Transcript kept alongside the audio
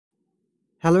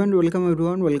Hello and welcome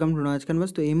everyone, welcome to noise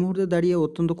canvas. তো এই মুহূর্তে দাঁড়িয়ে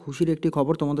অত্যন্ত খুশির একটি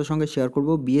খবর তোমাদের সঙ্গে শেয়ার করব।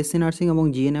 বিএসসি নার্সিং এবং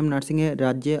জিএনএম নার্সিংয়ে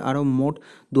রাজ্যে আরও মোট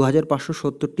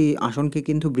 2570টি আসনকে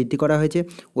কিন্তু বৃদ্ধি করা হয়েছে।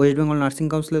 ওয়েস্ট বেঙ্গল নার্সিং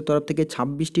কাউন্সিলের তরফ থেকে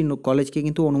 26টি কলেজকে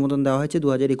কিন্তু অনুমোদন দেওয়া হয়েছে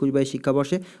 2021-22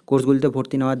 শিক্ষাবর্ষে কোর্সগুলিতে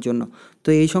ভর্তি নেওয়ার জন্য। তো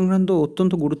এই সংক্রান্ত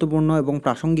অত্যন্ত গুরুত্বপূর্ণ এবং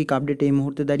প্রাসঙ্গিক আপডেট এই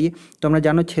মুহূর্তে দাঁড়িয়ে। তোমরা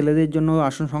জানো ছেলেদের জন্য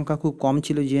আসন সংখ্যা খুব কম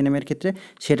ছিল জিএনএমের ক্ষেত্রে,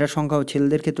 সেটার সংখ্যাও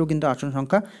ছেলেদের ক্ষেত্রেও কিন্তু আসন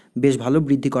সংখ্যা বেশ ভালো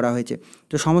বৃদ্ধি করা হয়েছে।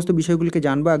 তো সমস্ত বিষয়গুলিকে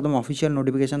জানবো, একদম অফিসিয়াল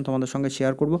নোটিফিকেশান তোমাদের সঙ্গে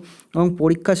শেয়ার করব। এবং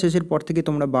পরীক্ষা শেষের পর থেকে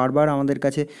তোমরা বারবার আমাদের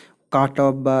কাছে কাট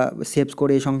অফ বা সেভস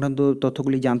করে এই সংক্রান্ত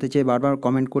তথ্যগুলি জানতে চেয়ে বারবার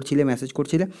কমেন্ট করছিলে, মেসেজ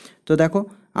করছিলে। তো দেখো,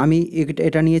 আমি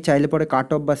এটা নিয়ে চাইলে পরে কাট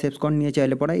অফ বা সেভস কর নিয়ে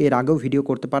চাইলে পরে এর আগেও ভিডিও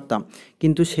করতে পারতাম,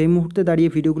 কিন্তু সেই মুহূর্তে দাঁড়িয়ে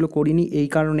ভিডিওগুলো করিনি এই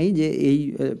কারণেই যে এই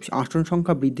আসন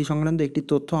সংখ্যা বৃদ্ধি সংক্রান্ত একটি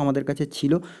তথ্য আমাদের কাছে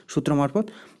ছিল সূত্র মারফত।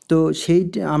 তো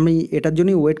আমি এটার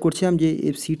জন্যই ওয়েট করছিলাম যে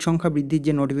সিট সংখ্যা বৃদ্ধির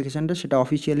যে নোটিফিকেশানটা সেটা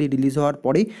অফিসিয়ালি রিলিজ হওয়ার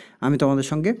পরেই আমি তোমাদের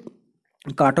সঙ্গে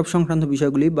কাট অফ সংক্রান্ত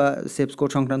বিষয়গুলি বা সেভ স্কোর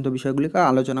সংক্রান্ত বিষয়গুলিকে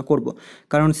আলোচনা করব।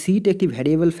 কারণ সিট একটি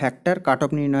ভ্যারিয়েবল ফ্যাক্টর কাট অফ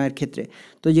নির্ণয়ের ক্ষেত্রে।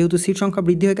 তো যেহেতু সিট সংখ্যা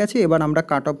বৃদ্ধি হয়ে গেছে, এবার আমরা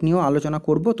কাট অফ নিয়েও আলোচনা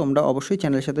করব। তোমরা অবশ্যই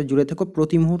চ্যানেলের সাথে জুড়ে থেকো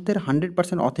প্রতি মুহূর্তের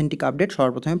 100% অথেন্টিক আপডেট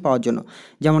সবার প্রথমে পাওয়ার জন্য।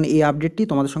 যেমন এই আপডেটটি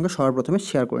তোমাদের সঙ্গে সবার প্রথমে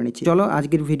শেয়ার করে নিচ্ছি। চলো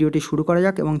আজকের ভিডিওটি শুরু করা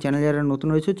যাক। এবং চ্যানেল যারা নতুন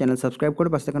রয়েছে চ্যানেল সাবস্ক্রাইব করে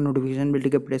পাশে থাকা নোটিফিকেশন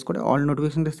বেলটিকে প্রেস করে অল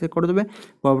নোটিফিকেশনটা সিলেক্ট করে দেবে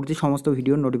পরবর্তী সমস্ত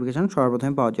ভিডিওর নোটিফিকেশন সবার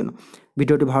প্রথমে পাওয়ার জন্য।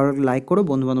 ভিডিওটি ভালো লাগলে লাইক করো,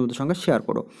 বন্ধুবান্ধবদের সঙ্গে শেয়ার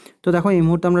করো। তো দেখো, এই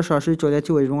মুহূর্তে আমরা সরাসরি চলে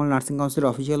যাচ্ছি ওয়েস্ট বেঙ্গল নার্সিং কাউন্সিলের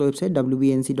অফিসিয়াল ওয়েবসাইট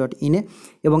WBNC.in এ।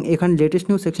 এবং এখানে লেটেস্ট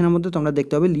নিউজ সেকশনের মধ্যে তোমরা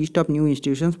দেখতে পাবে list of new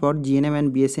institutions for GNM and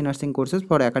B.Sc nursing courses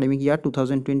for academic ইয়ার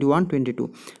 2021-22।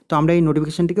 তো আমরা এই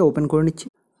নোটিফিকেশনটিকে ওপেন করে নিচ্ছি।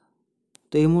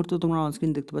 তো এই মুহূর্তে তোমরা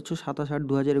অনস্ক্রিন দেখতে পাচ্ছ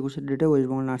 27/8/2021 ডেটে ওয়েস্ট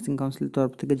বেঙ্গল নার্সিং কাউন্সিলের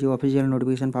তরফ থেকে যে অফিসিয়াল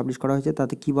নোটিফিকেশন পাবলিশ করা হয়েছে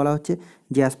তাতে কী বলা হচ্ছে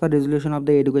যে as per resolution of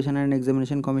the education and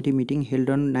examination committee meeting held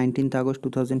on 19th August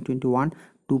 2021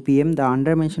 2 PM the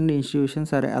under mentioned institutions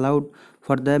are allowed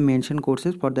for the mentioned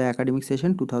courses for the academic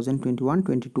session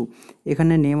 2021-22।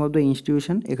 এখানে name of the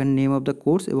institution, এখানে name of the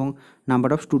course এবং number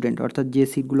of student, অর্থাৎ যে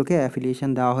সিটগুলোকে affiliation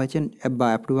দেওয়া হয়েছে বা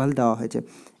approval দেওয়া হয়েছে।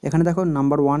 এখানে দেখো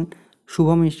number 1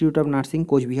 Shubham institute of nursing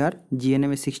Cooch Behar,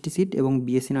 GNM 60 seat এবং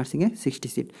BSc নার্সিংয়ে 60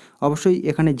 সিট। অবশ্যই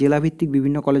এখানে জেলাভিত্তিক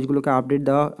বিভিন্ন কলেজগুলোকে আপডেট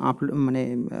দেওয়া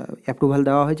অ্যাপ্রুভাল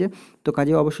দেওয়া হয়েছে। তো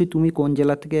কাজে অবশ্যই তুমি কোন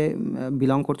জেলা থেকে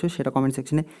বিলং করছো সেটা কমেন্ট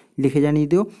সেকশনে লিখে জানিয়ে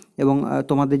দিও। এবং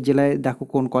তোমাদের জেলায় দেখো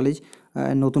কোন কলেজ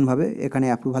নতুনভাবে এখানে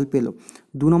অ্যাপ্রুভাল পেলো।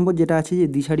 2 নম্বর যেটা আছে যে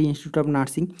দিশারি ইনস্টিটিউট অফ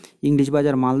নার্সিং ইংলিশ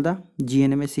বাজার Malda,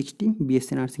 GNM 60, BSc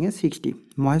নার্সিংয়ে 60।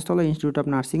 Maheshtala institute of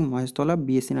nursing Maheshtala,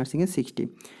 BSc নার্সিংয়ে 60।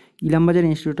 Ilambazar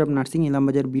institute of nursing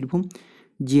Ilambazar Birbhum,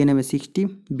 GNM 60,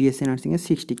 BSc নার্সিংয়ে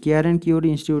 60। Care and cure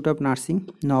institute of nursing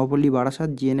Nabapalli Barasat,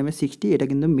 GNM 60, এটা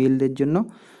কিন্তু মেলদের জন্য,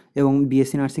 এবং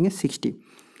BSc নার্সিংয়ে 60।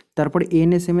 তারপরে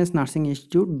NSMS nursing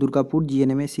institute Durgapur,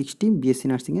 GNM 60, BSc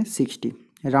নার্সিংয়ে 60।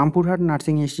 Rampurhat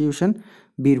nursing institution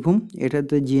Birbhum,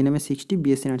 এটাতে GNM 60,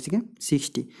 BSc নার্সিংয়ে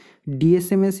 60।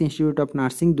 DSMS institute of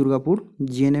nursing Durgapur,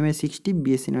 GNM 60,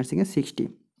 BSc নার্সিংয়ে 60।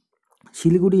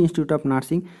 Siliguri institute of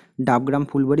nursing Dabgram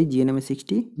Phulbari, GNM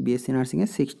 60, BSc নার্সিংয়ে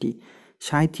 60।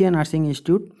 Sainthia nursing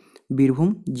institute Birbhum,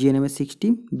 GNM 60,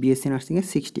 BSc নার্সিংয়ে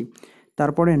 60।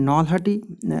 তারপরে Nalhati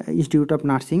institute of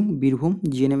nursing Birbhum,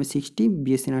 GNM 60,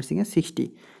 BSc নার্সিংয়ে 60।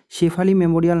 Shefali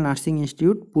Memorial nursing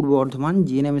institute Purba Bardhaman,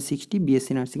 GNM 60, BSc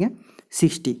নার্সিংয়ে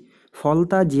 60।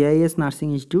 Falta JIS nursing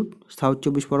institute south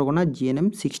 24 Pargana, GNM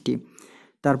 60।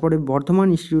 তারপরে Bardhaman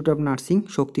institute of nursing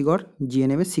Shaktigarh,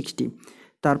 GNM 60।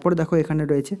 তারপরে দেখো এখানে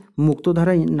রয়েছে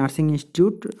মুক্তধারা nursing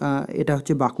institute, এটা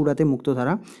হচ্ছে বাঁকুড়াতে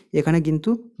মুক্তধারা, এখানে কিন্তু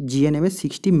GNM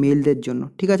 60 মেলদের জন্য।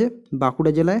 ঠিক আছে,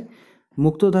 বাঁকুড়া জেলায়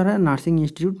মুক্তধারা নার্সিং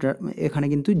ইনস্টিটিউট, এখানে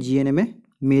কিন্তু GNM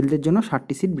মেলদের জন্য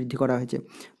 60টি সিট বৃদ্ধি করা হয়েছে।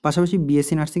 পাশাপাশি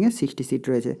BSc নার্সিংয়ে 60 সিট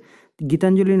রয়েছে।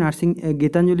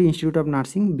 Gitanjali institute of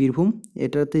nursing Birbhum,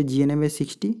 এটাতে GNM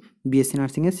 60, BSc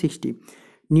নার্সিংয়ে 60।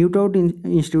 নিউটাউট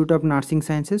institute of nursing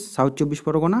sciences south 24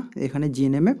 Pargana, এখানে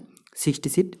GNM 60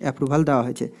 সিট অ্যাপ্রুভাল দেওয়া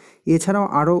হয়েছে। এছাড়াও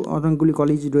আরও অনেকগুলি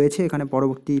কলেজ রয়েছে এখানে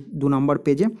পরবর্তী 2 নম্বর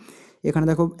পেজে। এখানে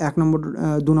দেখো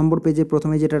 2 নম্বর পেজে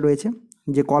প্রথমে যেটা রয়েছে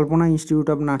যে কল্পনা ইনস্টিটিউট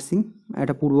অফ নার্সিং,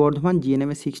 এটা পূর্ব বর্ধমান,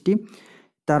 GNM 60।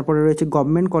 তারপরে রয়েছে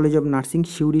government college of nursing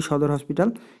Suri সদর হসপিটাল,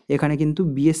 এখানে কিন্তু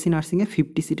BSc নার্সিংয়ে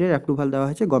 50 সিটের অ্যাপ্রুভাল দেওয়া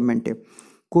হয়েছে গভর্নমেন্টে।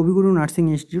 কবিগুরু নার্সিং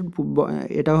ইনস্টিটিউট,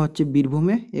 এটা হচ্ছে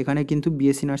বীরভূমে, এখানে কিন্তু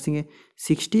BSc নার্সিংয়ে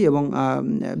 60 এবং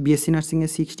BSc নার্সিংয়ে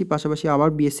 60, পাশাপাশি আবার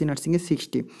BSc নার্সিংয়ে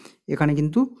 60। এখানে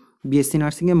কিন্তু BSc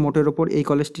নার্সিংয়ে মোটের ওপর এই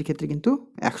কলেজটির ক্ষেত্রে কিন্তু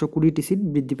 120টি সিট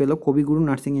বৃদ্ধি পেল কবিগুরু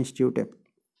নার্সিং ইনস্টিটিউটে।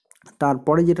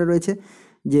 তারপরে যেটা রয়েছে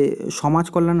যে সমাজ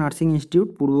কল্যাণ নার্সিং ইনস্টিটিউট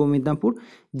পূর্ব মেদিনীপুর,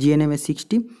 GNM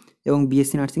 60 এবং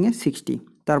BSc নার্সিংয়ে 60।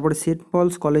 তারপরে Saint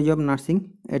Paul's college of nursing,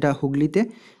 এটা হুগলিতে,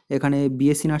 এখানে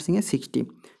BSc নার্সিংয়ে 60।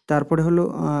 তারপরে হলো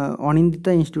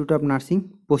Anindita institute of nursing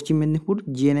Paschim Medinipur,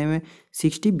 GNM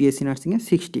 60, B.Sc নার্সিংয়ে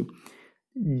 60।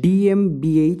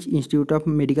 DMBH institute of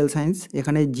medical science,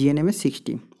 এখানে GNM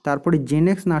 60। তারপরে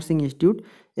জেনেক্স নার্সিং ইনস্টিটিউট,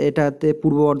 এটাতে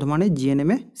পূর্ব বর্ধমানে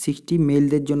GNM 60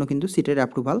 মেলদের জন্য কিন্তু সিটের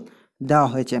অ্যাপ্রুভাল দেওয়া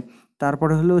হয়েছে।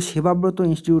 তারপরে হলো সেবাব্রত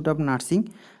ইনস্টিটিউট অফ নার্সিং,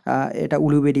 এটা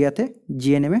উলুবেড়িয়াতে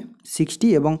GNM 60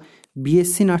 এবং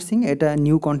B.Sc নার্সিং, এটা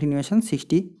নিউ কন্টিনিউয়েশন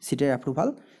 60 সিটের অ্যাপ্রুভাল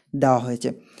দেওয়া হয়েছে।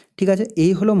 ঠিক আছে,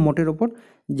 এই হলো মোটের ওপর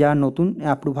যা নতুন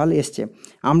অ্যাপ্রুভাল এসছে।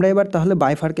 আমরা এবার তাহলে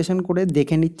বাইফার্কেশন করে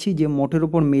দেখে নিচ্ছি যে মোটের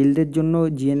ওপর মেলদের জন্য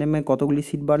GNM কতগুলি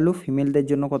সিট বাড়লো, ফিমেলদের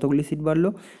জন্য কতগুলি সিট বাড়লো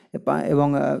এবং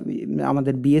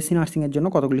আমাদের B.Sc নার্সিংয়ের জন্য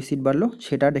কতগুলি সিট বাড়লো,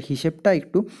 সেটার হিসেবটা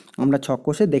একটু আমরা ছক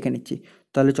কষে দেখে নিচ্ছি।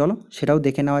 তাহলে চলো সেটাও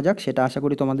দেখে নেওয়া যাক, সেটা আশা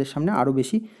করি তোমাদের সামনে আরও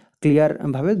বেশি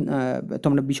ক্লিয়ারভাবে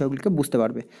তোমরা বিষয়গুলিকে বুঝতে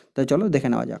পারবে। তাহলে চলো দেখে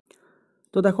নেওয়া যাক।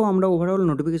 তো দেখো আমরা ওভারঅল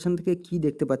নোটিফিকেশান থেকে কি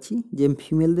দেখতে পাচ্ছি যে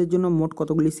ফিমেলদের জন্য মোট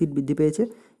কতগুলি সিট বৃদ্ধি পেয়েছে,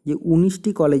 যে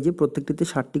 19টি কলেজে প্রত্যেকটিতে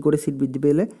 60টি করে সিট বৃদ্ধি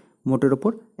পেলে মোটের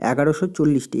ওপর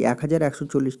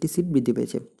 1140টি সিট বৃদ্ধি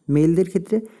পেয়েছে। মেলদের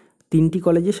ক্ষেত্রে 3টি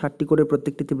কলেজে 60টি করে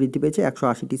প্রত্যেকটিতে বৃদ্ধি পেয়েছে,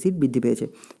 180টি সিট বৃদ্ধি পেয়েছে।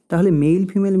 তাহলে মেল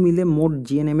ফিমেল মিলে মোট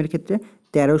GNM-এর ক্ষেত্রে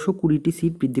 1320টি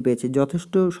সিট বৃদ্ধি পেয়েছে।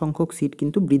 যথেষ্ট সংখ্যক সিট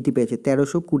কিন্তু বৃদ্ধি পেয়েছে,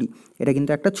 1320। এটা কিন্তু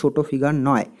একটা ছোট ফিগার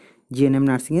নয়। GNM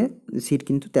নার্সিংয়ে সিট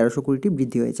কিন্তু 1320টি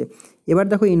বৃদ্ধি হয়েছে। এবার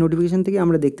দেখো এই নোটিফিকেশান থেকে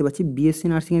আমরা দেখতে পাচ্ছি B.Sc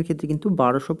নার্সিংয়ের ক্ষেত্রে কিন্তু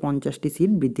 1250টি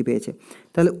সিট বৃদ্ধি পেয়েছে।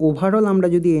 তাহলে ওভারঅল আমরা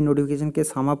যদি এই নোটিফিকেশানকে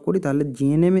সাম আপ করি তাহলে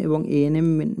GNM এবং ANM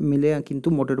মিলে কিন্তু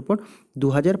মোটের উপর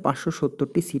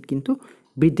 2570টি সিট কিন্তু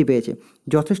বৃদ্ধি পেয়েছে।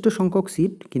 যথেষ্ট সংখ্যক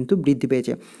সিট কিন্তু বৃদ্ধি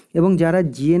পেয়েছে। এবং যারা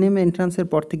GNM এন্ট্রান্সের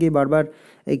পর থেকে বারবার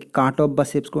এই কাট অফ বা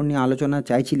সেভ স্কোর নিয়ে আলোচনা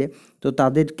চাইছিলে, তো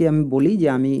তাদেরকে আমি বলি যে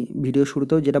আমি ভিডিও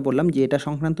শুরুতেও যেটা বললাম যে এটা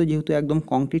সংক্রান্ত যেহেতু একদম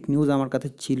কংক্রিট নিউজ আমার কাছে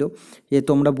ছিল, যে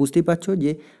তোমরা বুঝতেই পারছো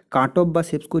যে কাট অফ বা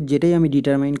সেভ স্কোর যেটাই আমি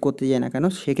ডিটারমাইন করতে যাই না কেন,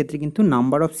 সেক্ষেত্রে কিন্তু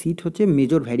নাম্বার অফ সিট হচ্ছে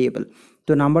মেজর ভ্যারিয়েবল।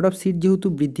 তো নাম্বার অফ সিট যেহেতু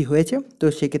বৃদ্ধি হয়েছে, তো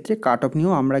সেক্ষেত্রে কাট অফ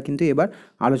নিয়েও আমরা কিন্তু এবার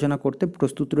আলোচনা করতে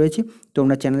প্রস্তুত রয়েছি।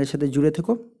 তোমরা চ্যানেলের সাথে জুড়ে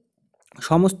থেকো,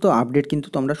 সমস্ত আপডেট কিন্তু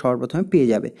তোমরা সর্বপ্রথমে পেয়ে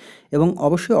যাবে। এবং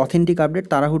অবশ্যই অথেন্টিক আপডেট,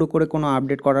 তাড়াহুড়ো করে কোনো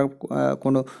আপডেট করার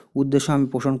কোনো উদ্দেশ্য আমি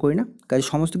পোষণ করি না। কাজে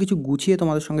সমস্ত কিছু গুছিয়ে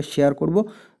তোমাদের সঙ্গে শেয়ার করব।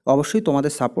 অবশ্যই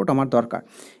তোমাদের সাপোর্ট আমার দরকার।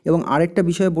 এবং আরেকটা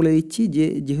বিষয় বলে দিচ্ছি যে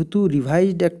যেহেতু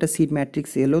রিভাইজড একটা সিট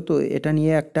ম্যাট্রিক্স এলো, তো এটা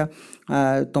নিয়ে একটা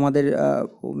তোমাদের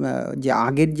যে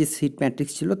আগের যে সিট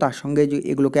ম্যাট্রিক্স ছিল তার সঙ্গে যে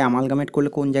এগুলোকে অ্যামালগামেট করলে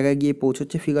কোন জায়গায় গিয়ে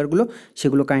পৌঁছচ্ছে ফিগারগুলো,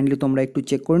 সেগুলো কাইন্ডলি তোমরা একটু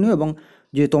চেক করে নিও। এবং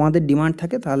যদি তোমাদের ডিমান্ড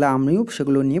থাকে তাহলে আমিও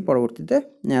সেগুলো নিয়ে পরবর্তীতে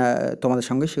তোমাদের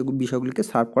সঙ্গে সেগুলো বিষয়গুলিকে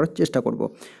সার্ভ করার চেষ্টা করব।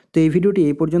 তো এই ভিডিওটি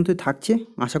এই পর্যন্তই থাকছে।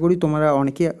 আশা করি তোমরা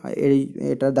অনেকে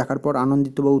এটা দেখার পর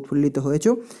আনন্দিত বা উৎফুল্লিত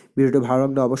হয়েছো। ভিডিওটি ভালো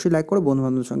লাগলে অবশ্যই লাইক করো,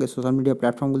 বন্ধুবান্ধবের সঙ্গে সোশ্যাল মিডিয়া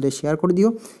প্ল্যাটফর্মগুলোতে শেয়ার করে দিও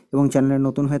এবং চ্যানেলে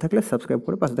নতুন হয়ে থাকলে সাবস্ক্রাইব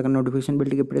করে পাশে থাকা নোটিফিকেশন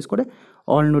বেলটিকে প্রেস করে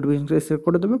অল নোটিফিকেশন সেট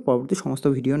করে দেবে পরবর্তী সমস্ত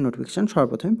ভিডিওর নোটিফিকেশন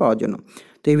সর্বপ্রথমে পাওয়ার জন্য।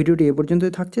 তো এই ভিডিওটি এই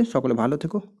পর্যন্তই থাকছে। সকলে ভালো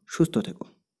থেকো, সুস্থ থেকো।